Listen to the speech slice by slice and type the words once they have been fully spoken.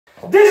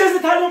This is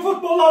Italian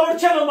Football Lover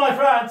channel, my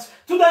friends.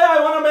 Today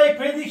I want to make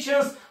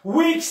predictions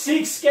week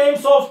 6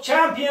 games of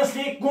Champions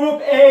League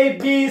Group A,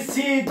 B,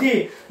 C,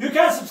 D. You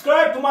can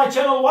subscribe to my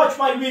channel, watch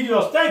my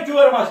videos. Thank you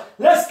very much.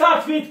 Let's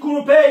start with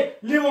Group A,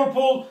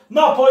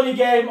 Liverpool-Napoli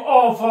game.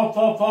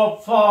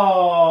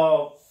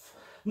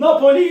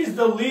 Napoli is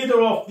the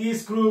leader of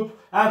this group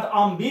and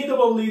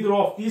unbeatable leader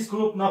of this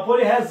group.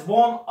 Napoli has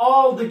won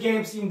all the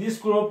games in this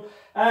group.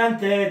 And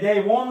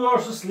they won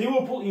versus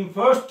Liverpool in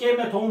first game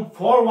at home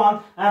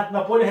 4-1, and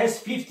Napoli has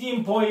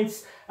 15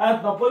 points.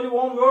 And Napoli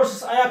won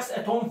versus Ajax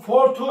at home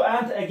 4-2,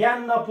 and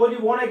again Napoli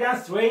won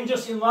against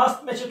Rangers in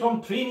last match at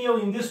home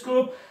 3-0 in this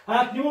group.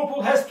 And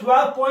Liverpool has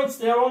 12 points.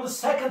 They are on the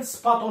second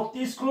spot of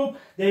this group.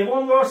 They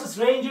won versus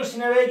Rangers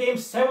in away game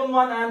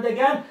 7-1, and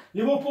again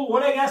Liverpool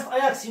won against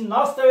Ajax in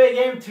last away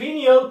game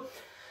 3-0.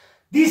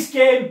 This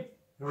game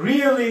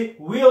really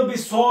will be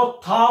so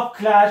tough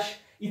clash.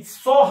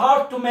 It's so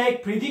hard to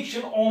make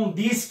prediction on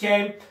this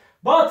game,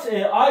 but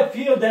I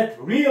feel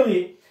that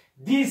really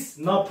this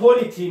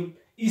Napoli team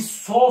is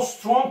so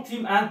strong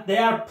team and they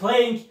are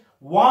playing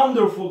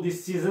wonderful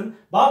this season.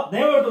 But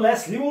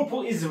nevertheless,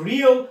 Liverpool is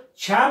real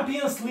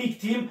Champions League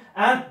team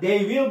and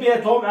they will be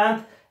at home,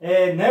 and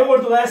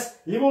nevertheless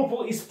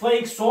Liverpool is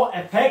playing so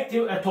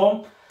effective at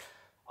home.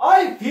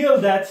 I feel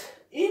that,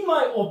 in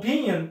my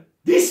opinion,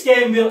 this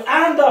game will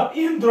end up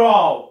in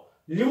draw.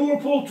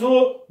 Liverpool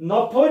 2,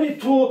 Napoli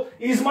 2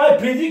 is my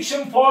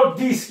prediction for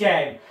this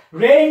game.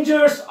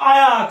 Rangers,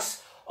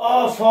 Ajax.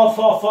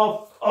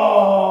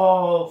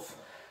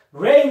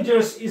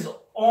 Rangers is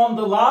on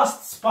the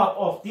last spot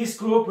of this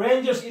group.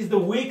 Rangers is the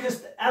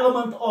weakest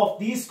element of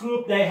this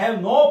group. They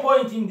have no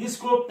point in this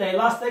group. They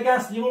lost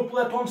against Liverpool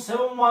at home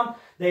 7-1.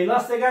 They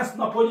lost against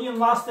Napoli in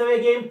last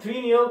away game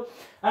 3-0.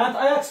 And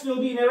Ajax will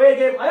be in away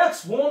game.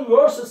 Ajax won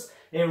versus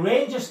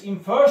Rangers in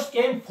first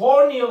game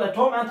 4-0 at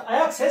home, and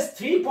Ajax has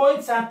 3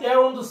 points and they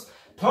are on the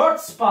third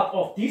spot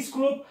of this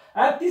group.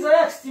 And this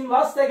Ajax team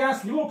lost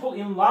against Liverpool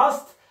in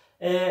last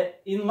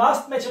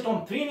match at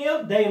home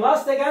 3-0. They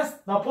lost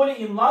against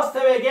Napoli in last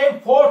away game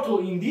 4-2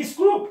 in this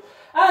group.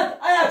 And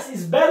Ajax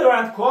is better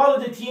and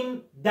quality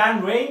team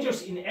than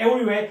Rangers in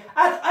every way,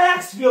 and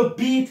Ajax will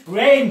beat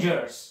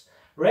Rangers.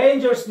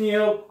 Rangers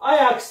 0,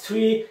 Ajax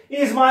 3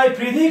 is my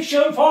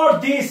prediction for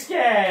this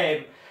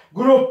game.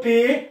 Group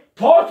B,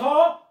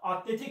 Porto,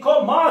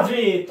 Atletico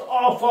Madrid.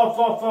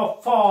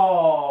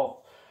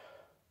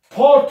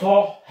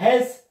 Porto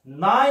has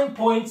 9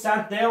 points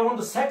and they are on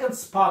the second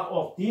spot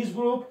of this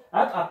group.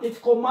 And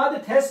Atletico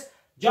Madrid has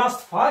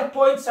just 5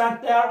 points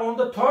and they are on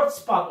the third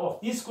spot of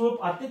this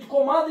group.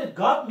 Atletico Madrid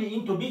got me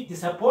into big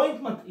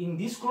disappointment in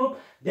this group.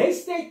 They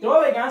stayed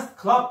draw against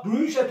Club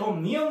Brugge at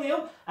home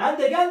 0-0, and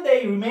again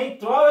they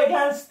remained draw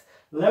against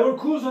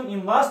Leverkusen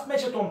in last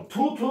match at home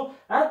 2-2,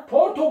 and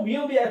Porto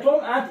will be at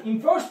home. And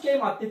in first game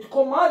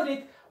Atletico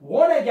Madrid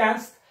won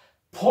against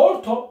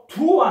Porto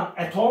 2-1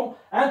 at home,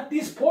 and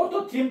this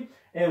Porto team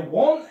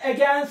won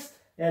against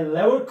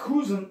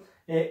Leverkusen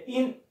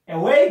in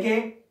away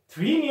game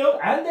 3-0,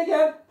 and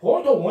again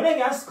Porto won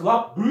against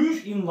Club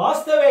Brugge in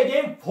last away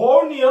game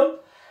 4-0.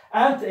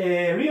 And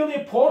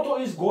really Porto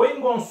is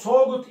going on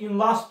so good in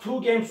last 2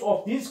 games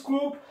of this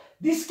group.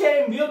 This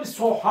game will be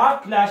so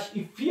hard clash.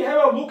 If we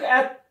have a look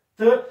at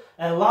the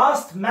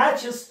last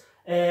matches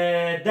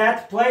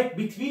that played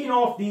between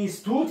of these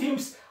two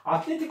teams,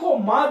 Atletico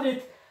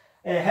Madrid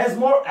has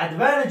more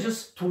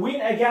advantages to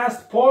win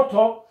against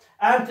Porto,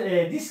 and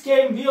this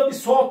game will be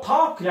so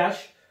tough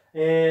clash.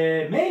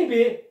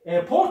 Maybe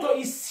Porto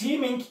is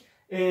seeming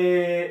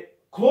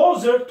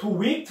closer to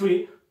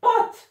victory,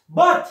 but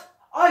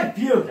I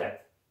feel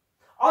that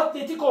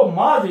Atletico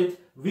Madrid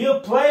will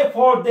play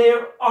for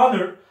their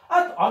honor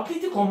and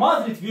Atletico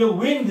Madrid will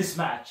win this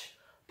match.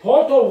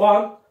 Porto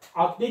 1,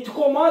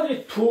 Atletico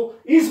Madrid 2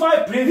 is my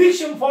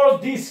prediction for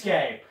this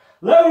game.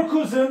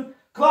 Leverkusen,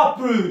 Club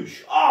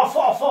Brugge.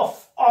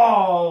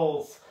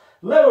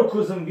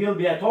 Leverkusen will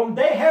be at home.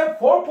 They have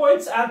 4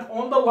 points and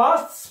on the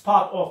last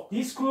spot of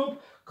this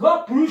group.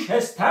 Club Brugge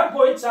has 10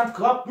 points and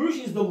Club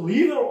Brugge is the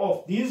leader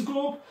of this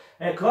group.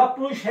 Club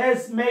Brugge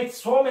has made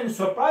so many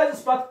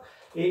surprises, but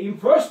in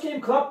first game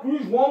Club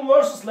Brugge won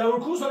versus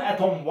Leverkusen at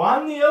home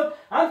 1-0,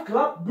 and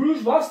Club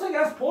Brugge lost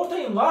against Porto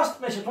in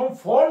last match at home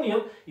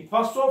 4-0. It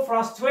was so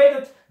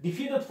frustrated,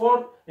 defeated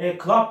for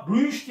Club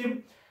Brugge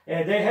team.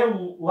 They have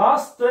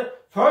lost the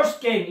first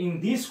game in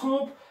this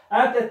group,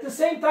 and at the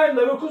same time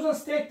Leverkusen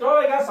stayed draw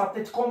against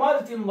Atletico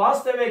Madrid in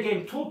last away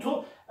game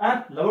 2-2,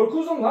 and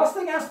Leverkusen lost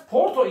against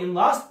Porto in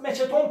last match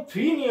at home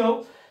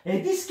 3-0.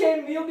 This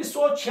game will be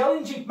so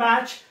challenging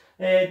match.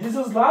 This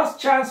is last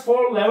chance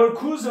for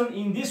Leverkusen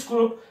in this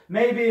group.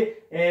 Maybe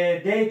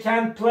they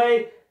can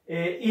play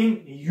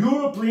in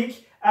Europa League,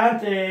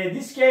 and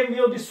this game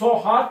will be so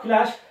hard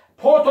clash.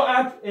 Porto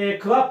and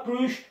Club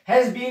Brugge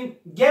has been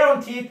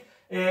guaranteed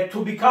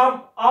to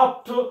become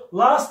up to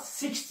last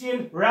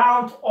 16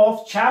 round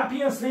of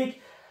Champions League.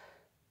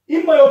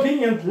 In my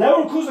opinion,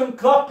 Leverkusen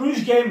Club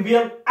Brugge game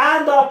will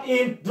end up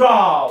in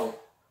draw.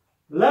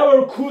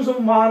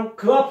 Leverkusen 1,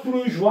 Club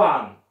Brugge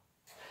 1.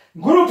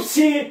 Group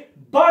C,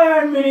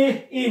 Bayern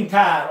Munich,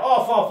 Inter.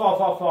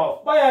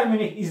 Off. Bayern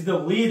Munich is the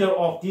leader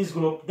of this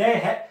group.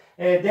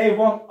 They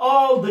won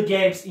all the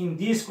games in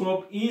this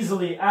group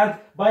easily, and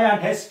Bayern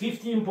has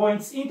 15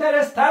 points. Inter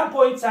has 10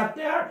 points, and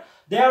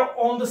they are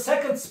on the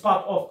second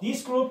spot of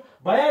this group.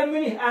 Bayern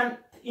Munich and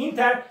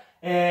Inter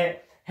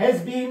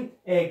has been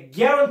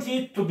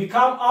guaranteed to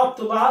become up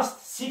to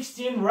last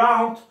 16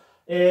 round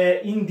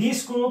in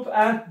this group,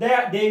 and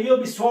they will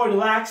be so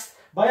relaxed.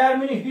 Bayern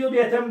Munich will be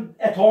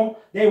at home.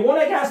 They won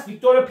against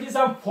Victoria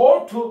Pilsen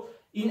 4-2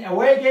 in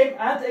away game,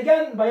 and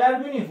again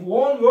Bayern Munich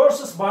won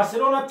versus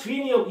Barcelona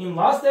 3-0 in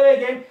last away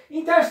game.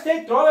 Inter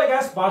stayed draw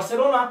against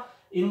Barcelona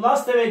in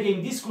last away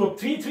game. This group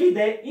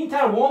 3-3.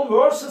 Inter won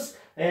versus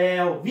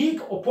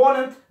weak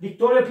opponent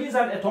Victoria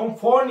Pilsen at home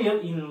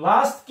 4-0 in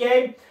last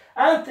game,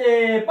 and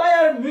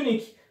Bayern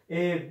Munich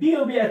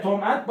will be at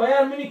home, and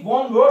Bayern Munich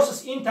won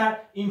versus Inter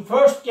in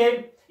first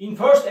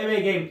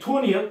away game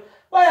 2-0.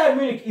 Bayern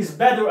Munich is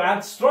better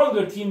and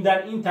stronger team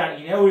than Inter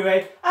in every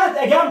way, and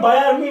again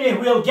Bayern Munich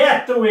will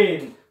get the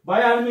win.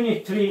 Bayern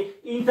Munich 3,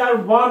 Inter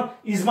 1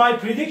 is my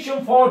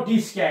prediction for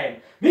this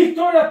game.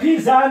 Victoria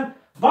Pilsen,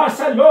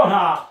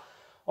 Barcelona.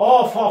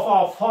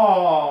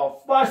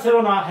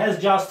 Barcelona has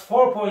just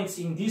 4 points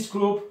in this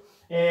group.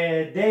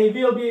 They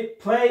will be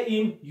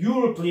playing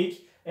Europe League,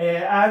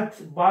 and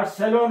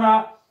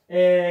Barcelona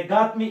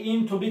got me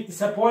into big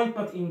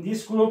disappointment in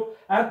this group,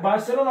 and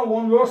Barcelona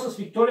won versus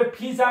Victoria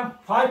Pilsen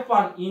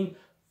 5-1 in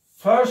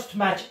first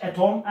match at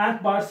home,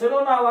 and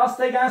Barcelona lost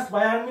against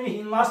Bayern Munich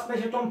in last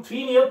match at home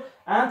 3-0,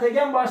 and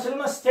again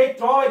Barcelona stayed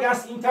draw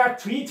against Inter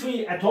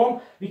 3-3 at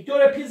home.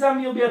 Victoria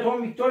Pilsen will be at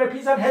home. Victoria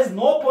Pilsen has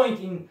no point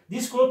in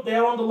this group. They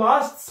are on the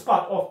last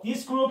spot of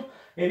this group.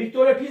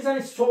 Victoria Pilsen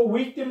is so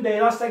weak team.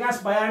 They lost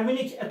against Bayern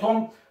Munich at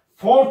home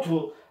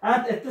 4-2.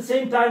 And at the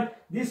same time,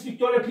 this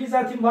Victoria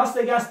Pilsen team lost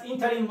against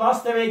Inter in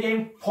last away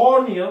game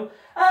 4-0.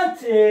 And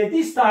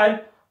this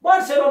time,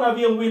 Barcelona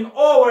will win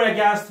over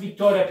against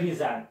Victoria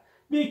Pilsen.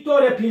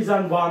 Victoria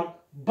Pilsen 1,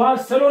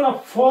 Barcelona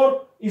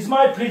 4 is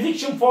my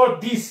prediction for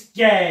this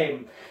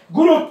game.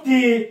 Group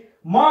D,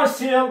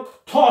 Marseille,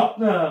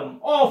 Tottenham.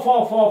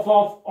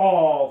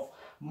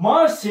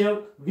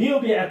 Marseille will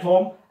be at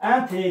home,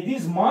 and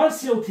this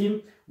Marseille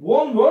team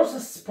won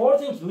versus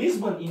Sporting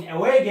Lisbon in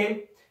away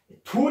game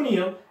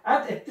 2-0,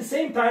 and at the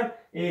same time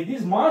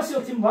this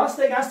Marseille team lost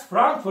against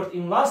Frankfurt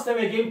in last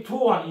away game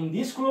 2-1 in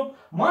this group.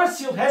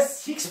 Marseille has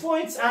 6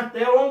 points, and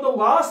they are on the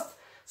last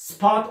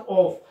spot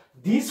of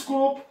this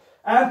group,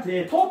 and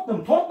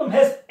Tottenham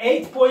has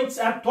 8 points,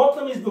 and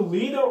Tottenham is the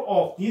leader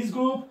of this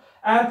group,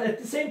 and at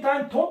the same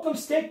time Tottenham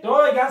stayed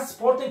draw against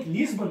Sporting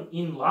Lisbon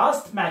in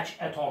last match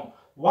at home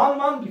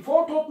 1-1.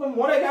 Before Tottenham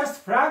won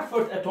against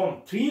Frankfurt at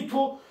home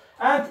 3-2,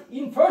 and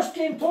in first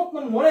game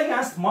Tottenham won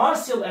against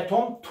Marseille at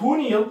home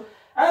 2-0,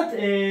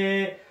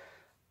 and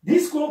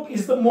this group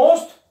is the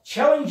most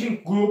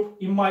challenging group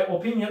in my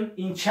opinion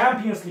in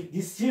Champions League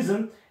this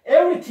season.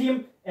 Every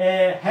team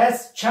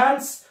has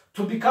chance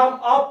to become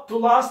up to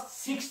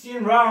last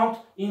 16 round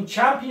in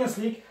Champions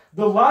League.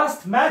 The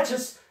last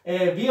matches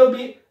will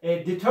be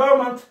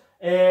determined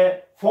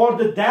for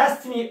the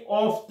destiny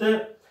of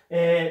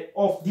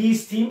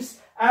these teams,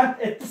 and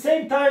at the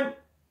same time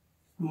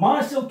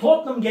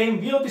Marseille-Tottenham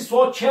game will be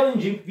so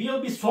challenging,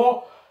 will be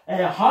so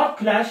hard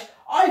clash.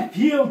 I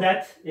feel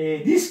that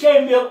this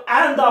game will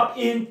end up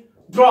in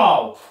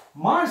draw.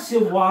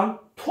 Marseille 1,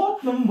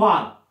 Tottenham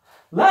 1.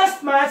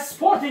 Last match,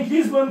 Sporting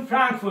Lisbon,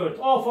 Frankfurt.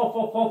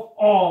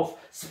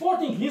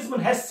 Sporting Lisbon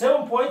has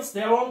 7 points.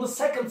 They are on the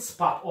second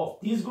spot of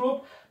this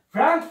group.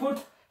 Frankfurt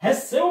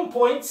has 7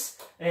 points.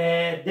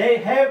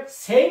 They have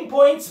same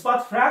points,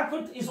 but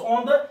Frankfurt is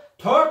on the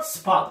third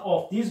spot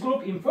of this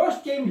group. In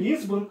first game,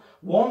 Lisbon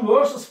won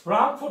versus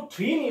Frankfurt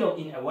 3-0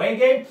 in away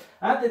game,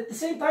 and at the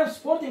same time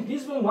Sporting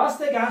Lisbon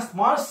lost against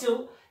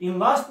Marseille in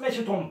last match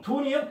at home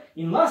 2-0.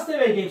 In last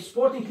away game,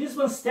 Sporting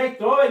Lisbon stayed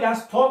draw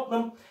against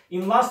Tottenham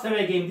in last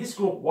away game this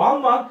group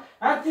 1-1,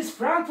 and this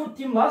Frankfurt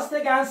team lost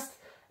against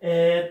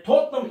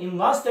Tottenham in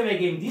last away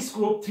game this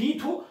group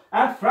 3-2,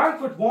 and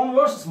Frankfurt won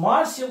versus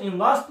Marseille in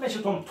last match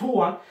at home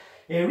 2-1.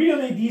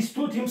 Really, these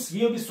two teams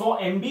will be so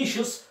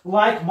ambitious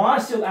like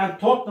Marseille and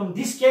Tottenham.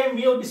 This game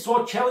will be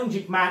so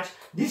challenging match.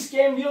 This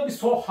game will be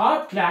so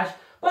hard clash.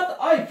 But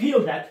I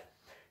feel that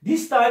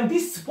this time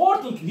this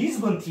Sporting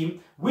Lisbon team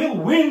will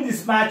win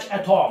this match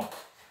at home.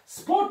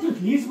 Sporting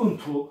Lisbon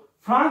 2,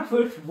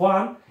 Frankfurt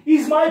 1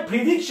 is my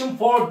prediction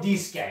for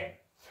this game.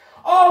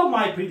 All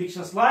my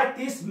predictions like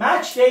this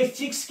match day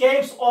 6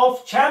 games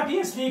of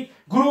Champions League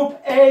Group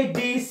A,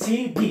 B,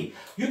 C, D.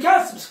 You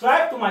can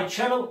subscribe to my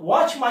channel,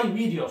 watch my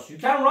videos. You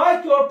can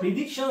write your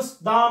predictions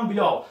down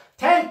below.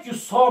 Thank you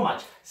so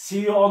much.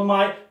 See you on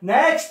my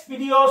next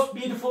videos,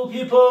 beautiful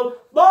people.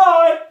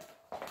 Bye!